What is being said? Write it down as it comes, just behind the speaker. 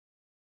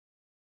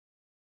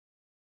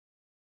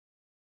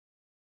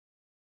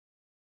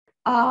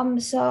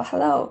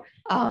Hello,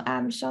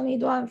 I'm Xiaoni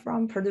Duan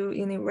from Purdue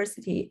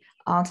University.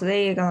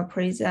 Today I'm gonna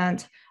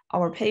present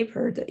our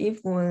paper, The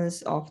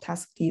Influence of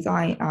Task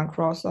Design on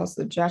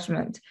Crowdsourced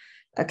Judgment,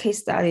 a case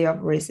study of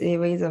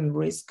recidivism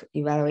risk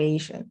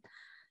evaluation.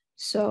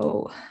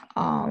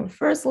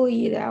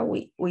 Firstly,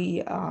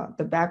 that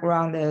the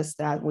background is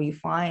that we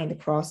find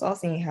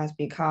crowdsourcing has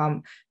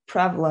become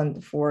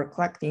prevalent for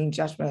collecting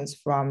judgments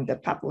from the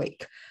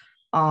public.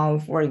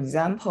 For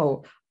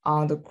example,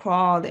 the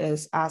crowd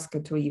is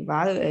asked to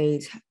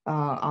evaluate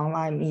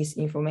online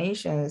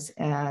misinformation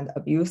and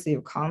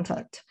abusive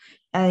content.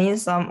 And in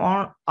some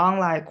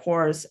online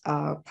course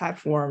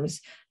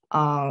platforms,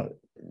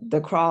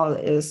 the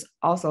crowd is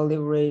also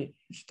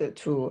leveraged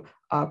to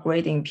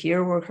grading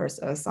peer workers'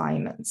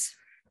 assignments.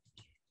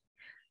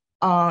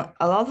 A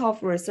lot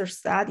of research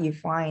studies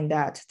find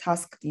that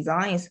task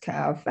designs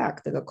can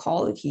affect the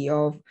quality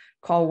of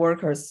crowd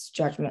workers'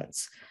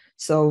 judgments.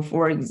 So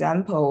for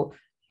example,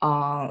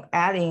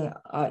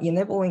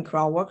 enabling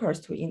crowd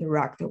workers to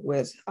interact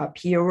with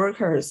peer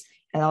workers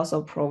and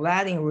also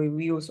providing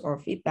reviews or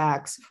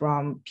feedbacks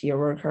from peer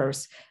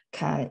workers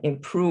can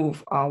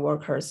improve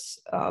workers'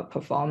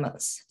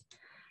 performance.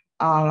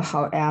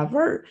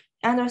 However,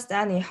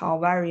 understanding how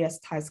various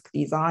task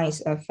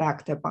designs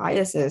affect the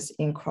biases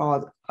in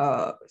crowd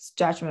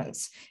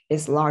judgments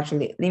is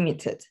largely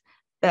limited.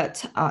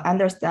 But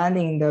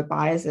understanding the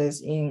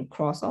biases in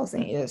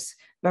crowdsourcing is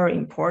very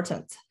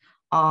important.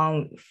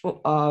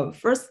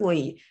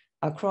 Firstly,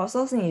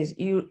 crowdsourcing is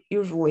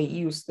usually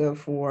used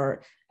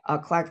for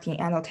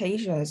collecting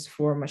annotations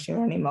for machine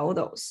learning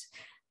models.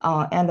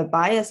 And the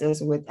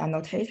biases with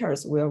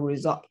annotators will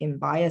result in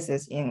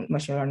biases in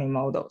machine learning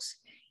models.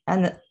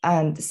 And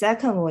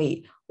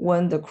secondly,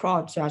 when the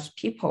crowd judge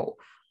people,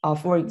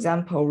 for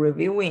example,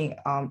 reviewing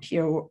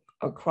peer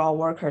crowd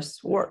workers'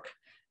 work,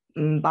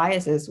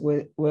 biases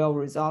will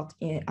result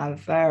in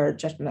unfair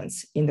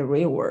judgments in the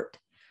real world.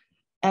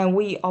 And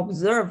we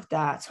observe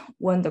that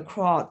when the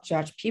crowd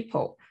judge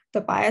people,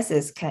 the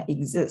biases can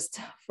exist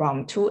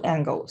from two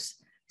angles,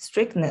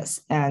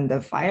 strictness and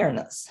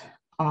fairness.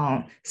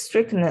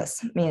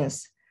 Strictness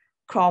means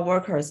crowd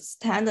workers'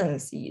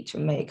 tendency to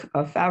make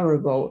a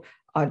favorable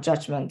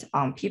judgment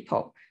on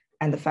people.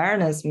 And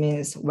fairness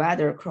means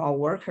whether crowd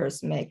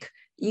workers make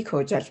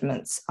equal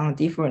judgments on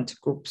different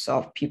groups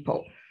of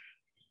people.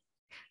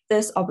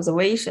 This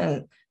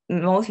observation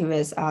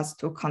motivates us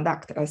to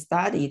conduct a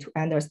study to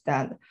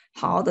understand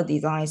how the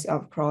designs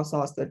of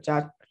crowdsourced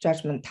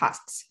judgment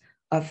tasks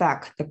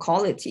affect the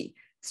quality,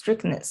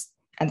 strictness,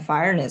 and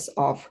fairness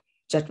of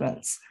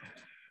judgments.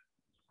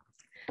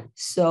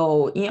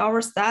 So in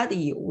our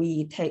study,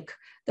 we take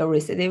the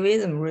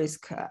recidivism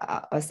risk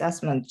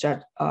assessment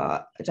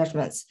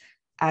judgments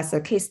as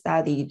a case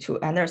study to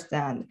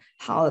understand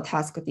how the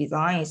task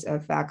designs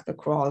affect the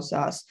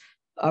crowdsourced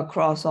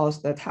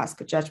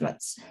task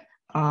judgments.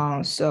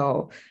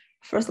 So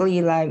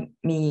firstly, let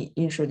me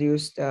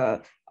introduce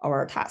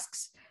our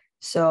tasks.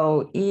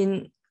 So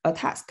in a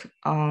task,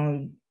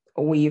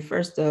 we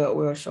first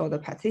will show the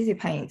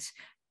participants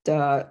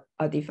the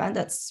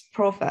defendant's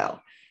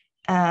profile.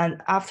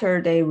 And after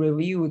they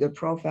review the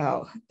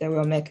profile, they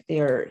will make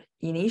their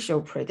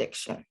initial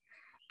prediction.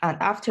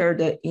 And after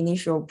the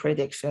initial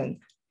prediction,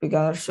 we're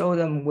gonna show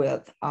them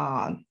with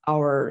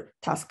our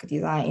task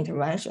design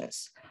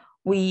interventions.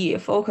 We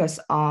focus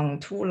on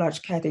two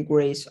large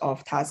categories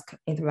of task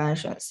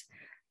interventions,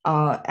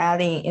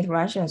 adding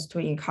interventions to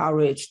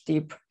encourage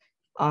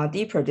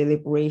deeper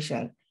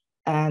deliberation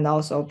and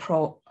also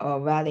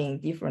providing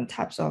different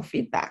types of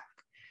feedback.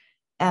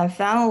 And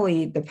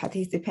finally, the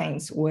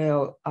participants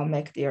will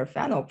make their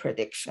final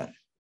prediction.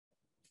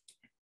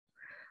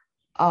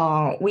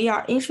 We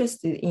are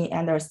interested in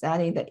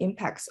understanding the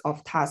impacts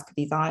of task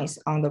designs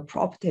on the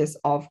properties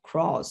of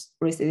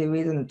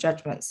cross-recidivism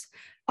judgments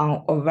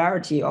on a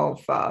variety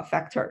of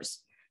factors.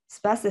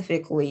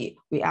 Specifically,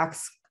 we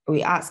ask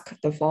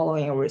the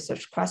following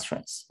research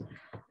questions.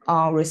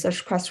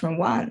 Research question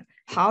 1,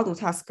 how do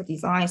task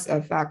designs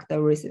affect the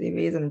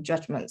recidivism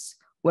judgments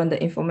when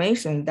the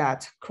information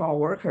that crowd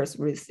workers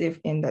receive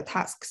in the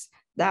tasks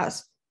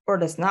does or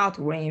does not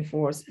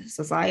reinforce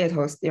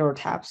societal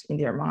stereotypes in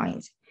their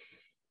minds?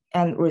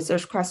 And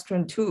research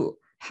question 2,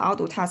 how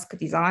do task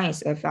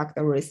designs affect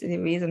the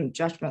recidivism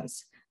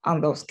judgments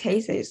on those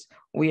cases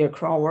where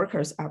crowd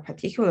workers are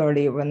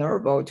particularly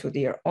vulnerable to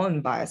their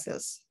own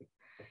biases?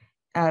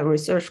 And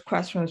research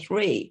question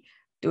 3,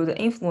 do the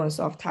influence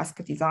of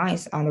task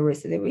designs on the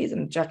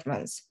recidivism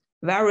judgments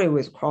vary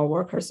with crowd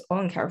workers'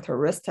 own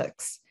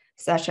characteristics,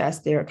 such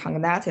as their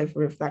cognitive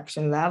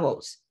reflection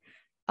levels?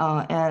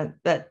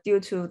 But due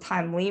to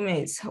time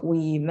limits,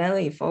 we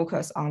mainly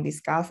focus on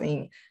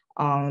discussing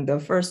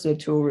the first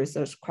two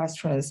research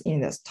questions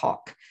in this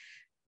talk.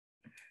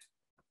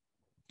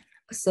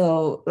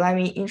 So let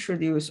me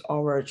introduce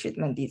our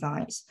treatment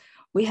designs.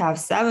 We have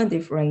 7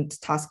 different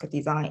task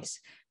designs.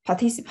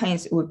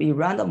 Participants would be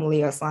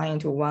randomly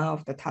assigned to one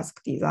of the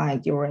task design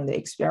during the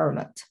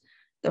experiment.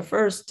 The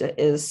first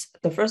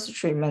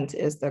treatment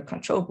is the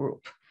control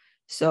group.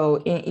 So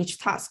in each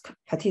task,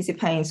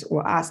 participants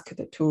were asked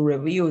to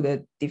review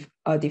the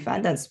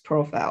defendant's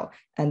profile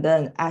and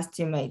then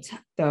estimate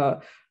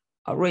the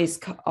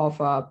risk of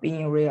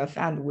being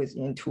reoffended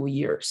within 2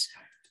 years.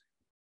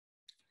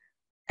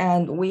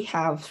 And we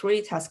have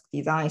 3 task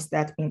designs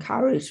that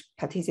encourage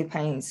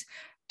participants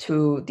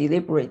to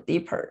deliberate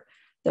deeper.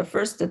 The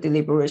first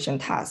deliberation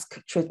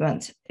task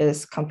treatment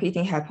is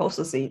competing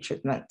hypothesis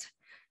treatment.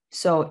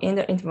 So in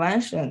the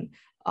intervention,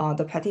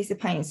 the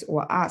participants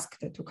were asked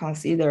to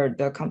consider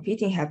the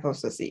competing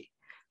hypothesis.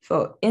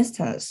 For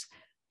instance,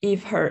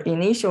 if her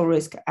initial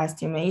risk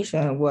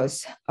estimation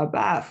was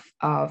above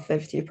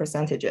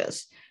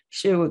 50%,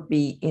 she would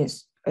be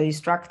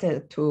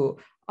instructed to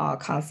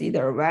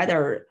consider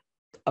whether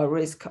a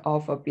risk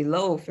of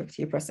below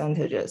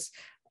 50%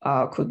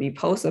 could be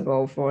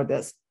possible for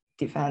this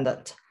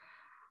defendant.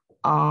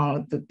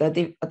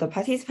 The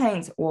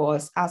participant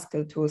was asked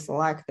to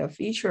select the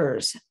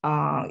features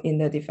in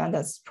the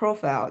defendant's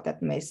profile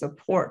that may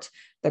support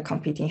the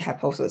competing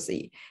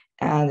hypothesis,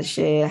 and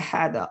she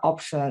had the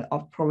option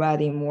of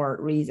providing more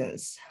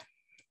reasons.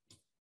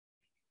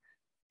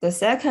 The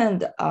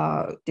second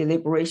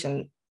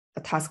deliberation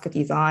task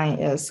design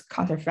is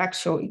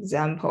counterfactual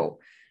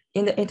example.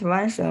 In the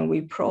intervention,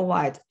 we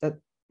provide the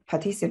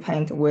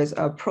participant with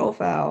a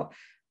profile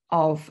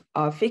of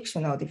a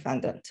fictional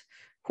defendant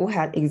who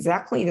had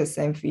exactly the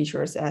same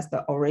features as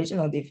the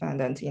original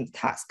defendant in the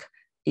task,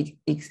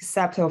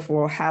 except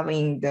for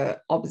having the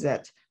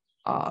opposite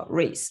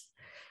race.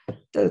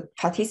 The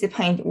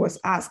participant was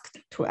asked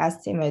to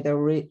estimate the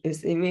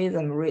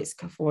recidivism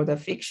risk for the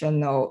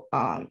fictional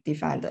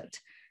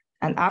defendant.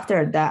 And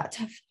after that,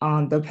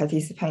 the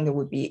participant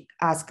would be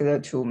asked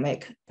to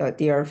make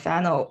their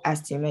final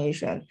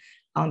estimation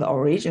on the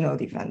original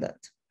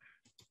defendant.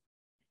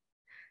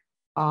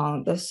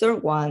 The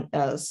third one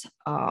is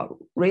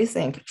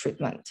rethink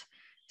treatment.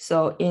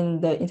 So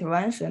in the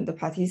intervention, the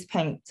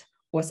participant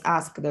was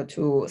asked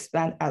to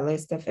spend at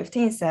least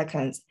 15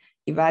 seconds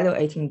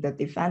evaluating the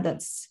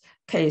defendant's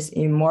case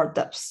in more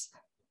depth.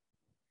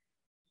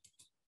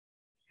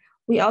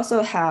 We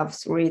also have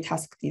 3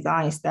 task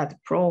designs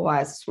that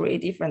provide 3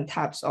 different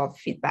types of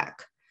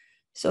feedback.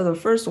 So the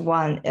first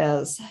one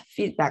is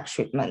feedback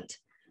treatment.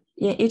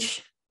 In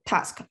each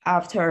task,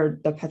 after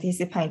the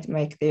participant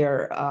make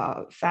their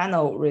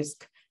final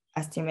risk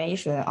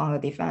estimation on the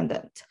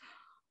defendant,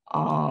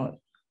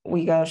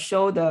 we're gonna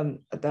show them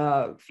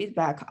the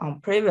feedback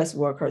on previous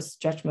workers'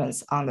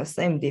 judgments on the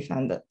same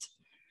defendant.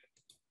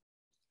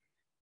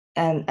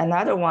 And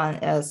another one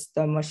is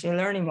the machine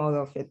learning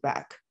model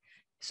feedback.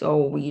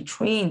 So we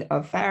trained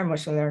a fair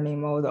machine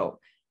learning model,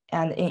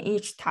 and in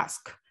each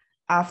task,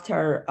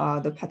 after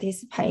the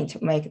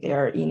participant make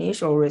their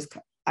initial risk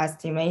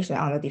estimation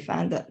on the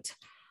defendant,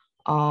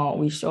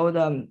 we show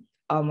them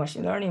the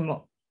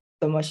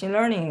machine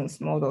learning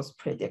model's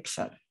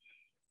prediction.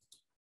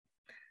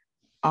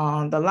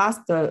 The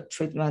last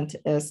treatment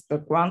is the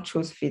ground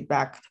truth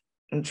feedback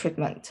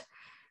treatment.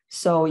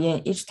 So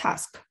in each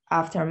task,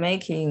 after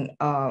making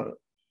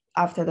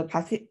after the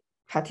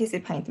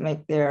participant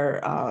make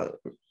their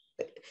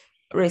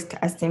risk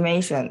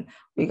estimation,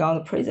 we're going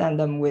to present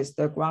them with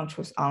the ground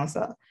truth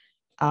answer.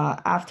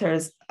 After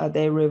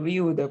they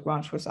review the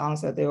ground truth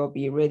answer, they will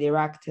be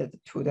redirected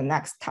to the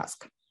next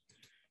task.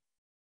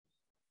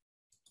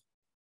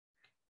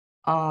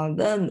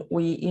 Then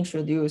we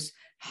introduce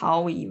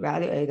how we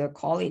evaluate the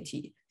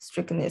quality,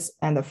 strictness,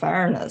 and the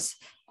fairness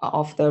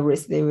of the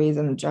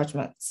recidivism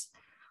judgments.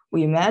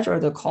 We measure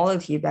the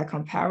quality by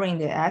comparing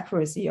the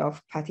accuracy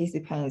of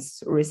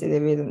participants'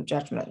 recidivism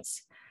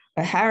judgments.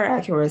 A higher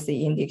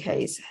accuracy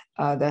indicates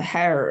the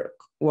higher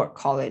work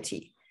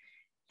quality.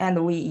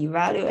 And we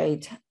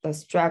evaluate the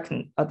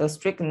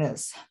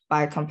strictness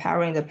by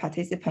comparing the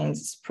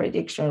participants'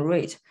 prediction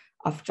rate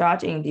of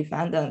judging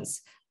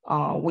defendants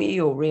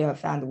will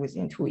reoffend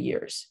within 2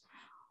 years.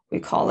 We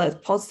call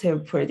it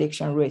positive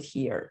prediction rate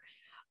here.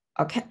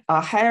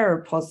 A higher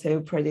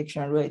positive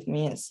prediction rate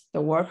means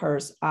the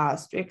workers are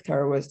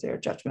stricter with their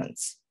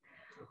judgments.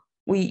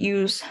 We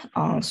use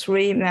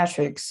 3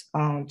 metrics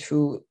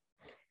to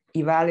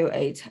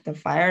evaluate the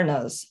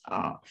fairness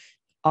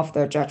of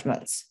the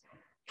judgments: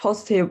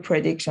 positive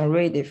prediction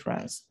rate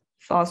difference,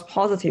 false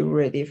positive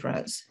rate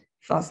difference,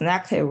 false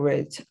negative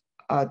rate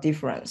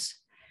difference.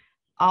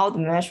 All the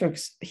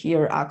metrics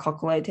here are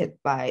calculated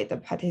by the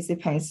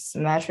participants'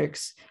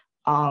 metrics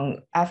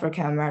on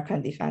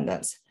African-American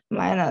defendants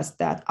minus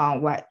that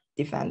on white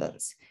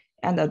defendants.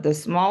 And a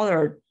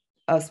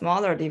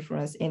smaller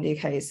difference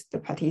indicates the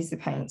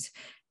participants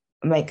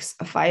makes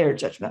fair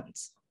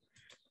judgments.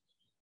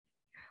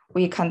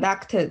 We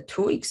conducted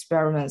 2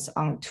 experiments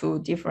on 2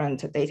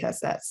 different data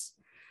sets.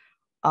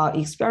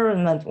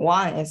 Experiment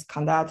 1 is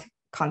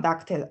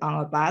conducted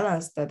on a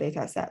balanced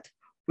data set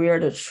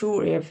where the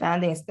true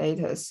reoffending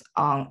status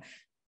on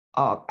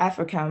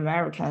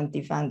African-American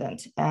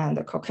defendant and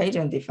the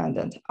Caucasian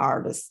defendant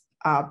are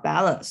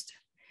balanced.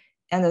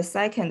 And the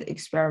second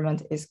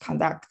experiment is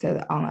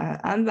conducted on an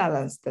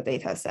unbalanced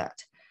data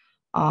set.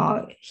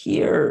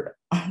 Here,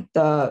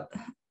 the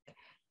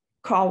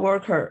crowd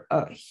worker,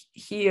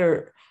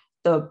 here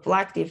the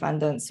Black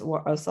defendants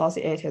were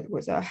associated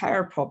with a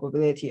higher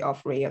probability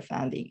of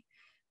reoffending.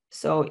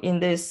 So in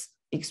this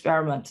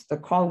experiment, the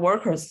crowd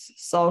workers'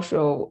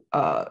 social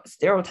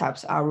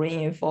stereotypes are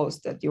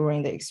reinforced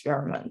during the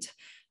experiment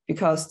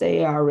because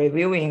they are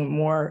reviewing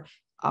more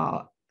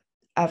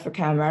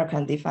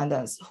African-American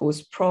defendants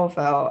whose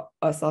profile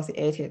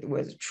associated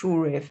with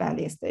true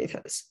reoffending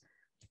status.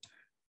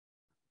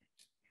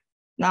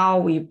 Now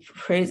we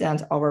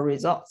present our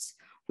results.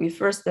 We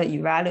first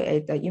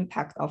evaluate the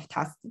impact of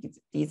task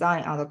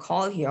design on the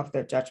quality of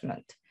the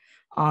judgment.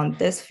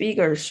 This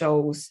figure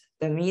shows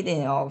the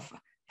median of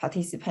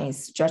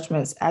participants'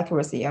 judgment's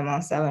accuracy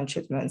among 7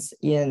 treatments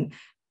in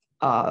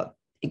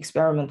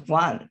experiment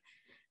 1.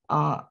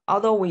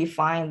 Although we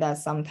find that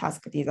some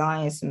task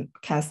designs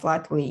can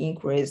slightly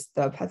increase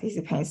the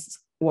participants'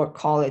 work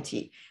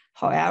quality,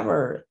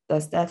 however, the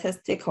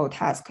statistical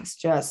task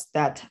suggests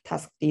that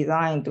task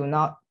design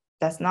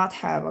does not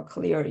have a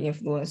clear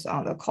influence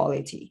on the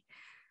quality.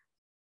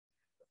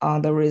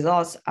 The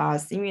results are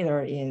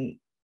similar in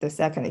the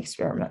second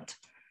experiment.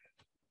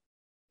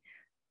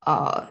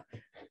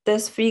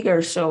 This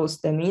figure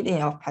shows the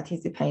median of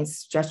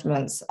participants'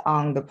 judgments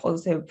on the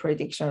positive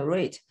prediction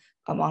rate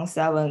among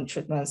 7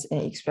 treatments in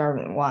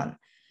experiment 1.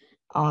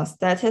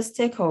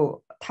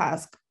 Statistical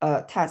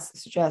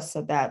tests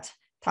suggest that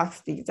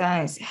task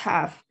designs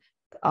have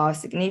a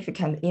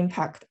significant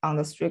impact on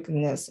the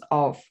strictness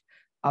of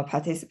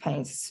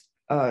participants'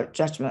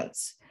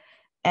 judgments.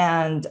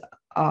 And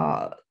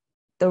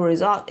the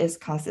result is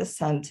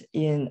consistent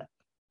in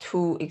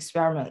 2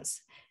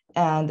 experiments.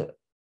 And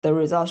the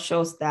result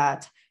shows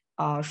that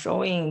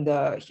showing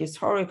the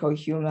historical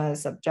human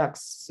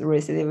subjects'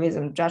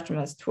 recidivism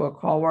judgments to a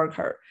crowd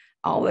worker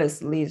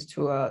always leads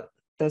to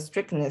the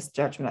strictness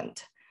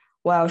judgment,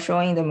 while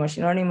showing the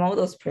machine learning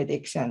model's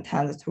prediction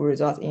tends to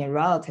result in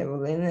relative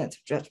lenient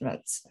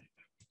judgments.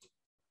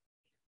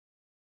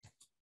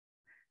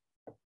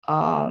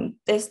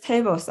 This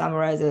table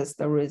summarizes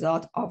the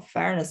result of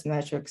fairness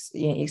metrics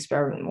in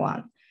experiment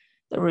 1.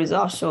 The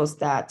result shows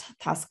that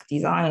task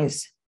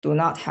designs do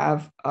not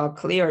have a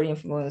clear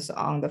influence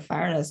on the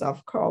fairness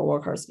of crowd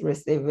workers'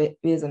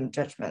 recidivism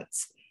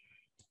judgments.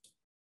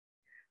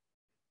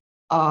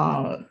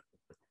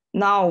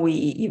 Now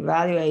we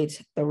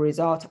evaluate the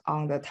result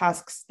on the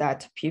tasks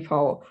that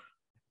people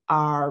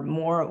are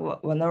more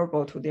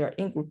vulnerable to their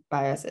in-group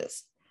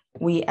biases.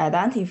 We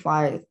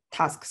identify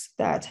tasks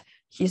that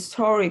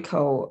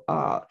historical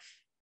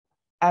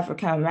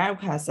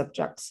African-American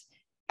subjects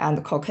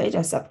and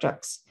Caucasian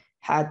subjects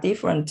had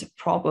different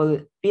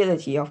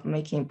probability of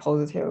making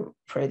positive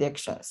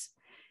predictions.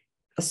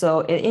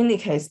 So it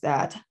indicates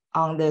that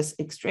on these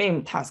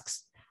extreme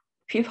tasks,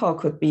 people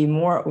could be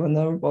more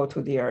vulnerable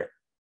to their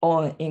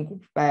own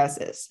in-group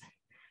biases.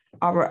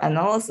 Our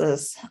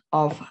analysis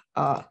of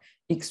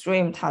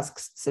extreme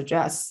tasks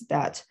suggests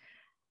that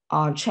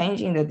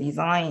changing the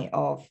design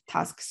of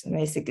tasks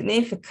may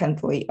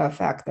significantly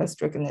affect the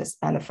strictness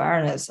and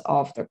fairness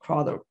of the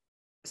crowd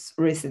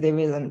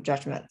recidivism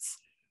judgments.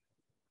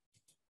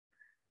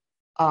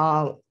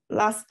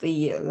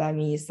 Lastly, let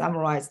me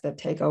summarize the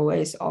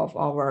takeaways of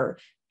our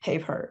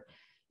paper.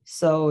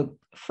 So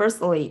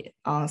firstly,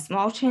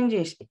 small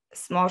changes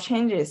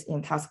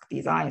in task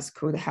designs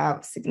could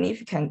have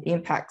significant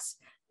impacts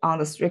on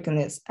the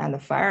strictness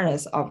and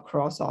fairness of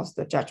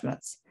crowdsourced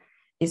judgments,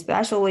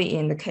 especially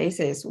in the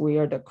cases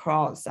where the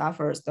crowd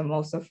suffers the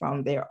most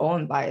from their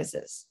own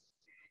biases.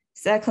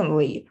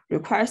 Secondly,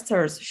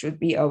 requesters should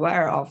be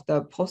aware of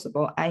the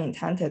possible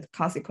unintended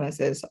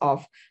consequences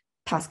of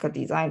task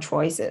design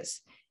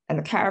choices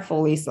and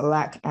carefully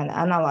select and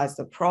analyze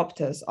the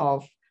properties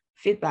of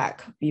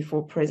feedback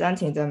before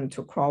presenting them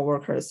to crowd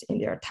workers in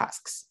their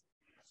tasks.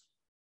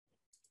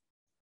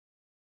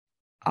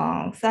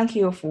 Thank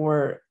you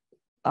for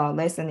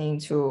listening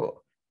to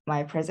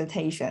my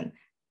presentation,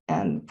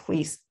 and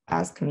please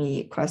ask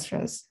me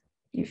questions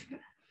if.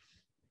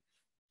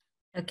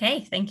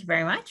 Okay, thank you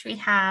very much. We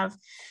have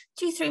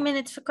 2-3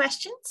 minutes for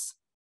questions.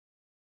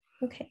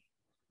 Okay.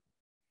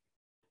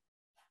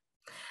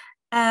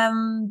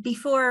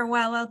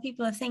 While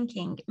people are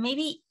thinking,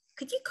 maybe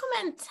could you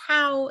comment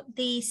how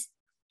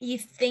you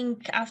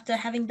think after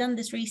having done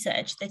this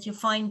research that your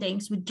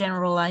findings would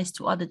generalize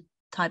to other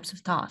types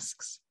of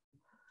tasks?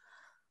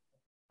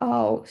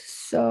 Oh,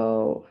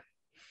 so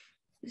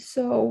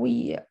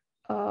we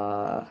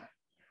I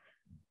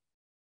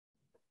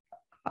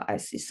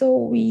see. So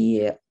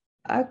we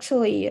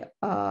actually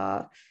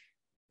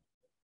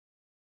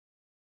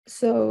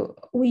so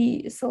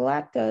we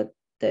selected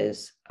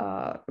this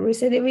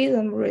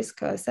recidivism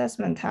risk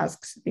assessment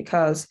tasks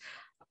because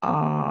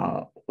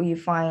we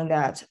find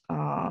that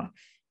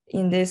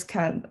in this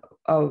kind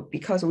of,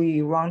 because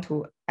we want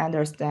to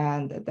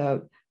understand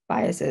the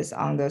biases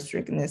on the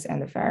strictness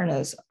and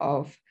fairness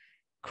of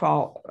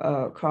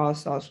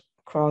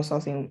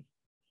crowdsourcing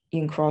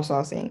in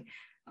crowdsourcing.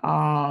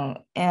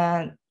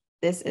 And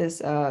this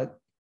is a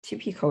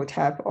typical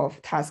type of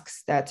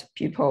tasks that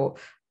people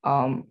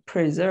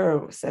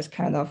preserve such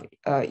kind of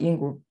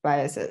in-group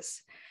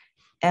biases.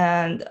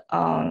 And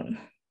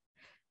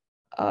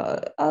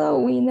although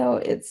we know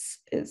it's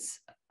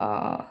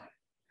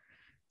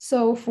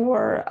so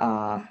for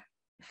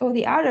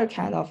the other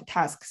kind of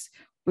tasks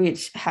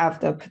which have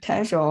the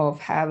potential of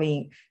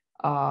having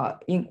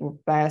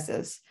in-group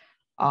biases,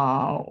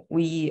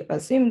 we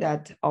assume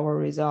that our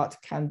result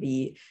can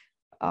be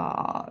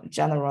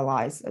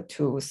generalized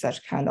to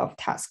such kind of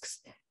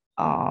tasks.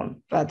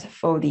 But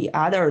for the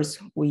others,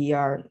 we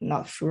are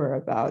not sure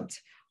about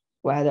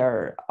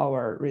whether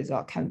our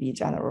result can be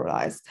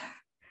generalized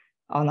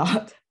or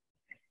not.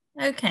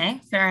 Okay,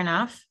 fair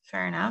enough.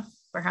 Fair enough.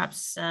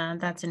 Perhaps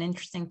that's an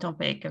interesting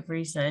topic of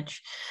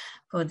research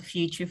for the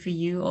future for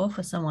you or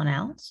for someone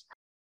else.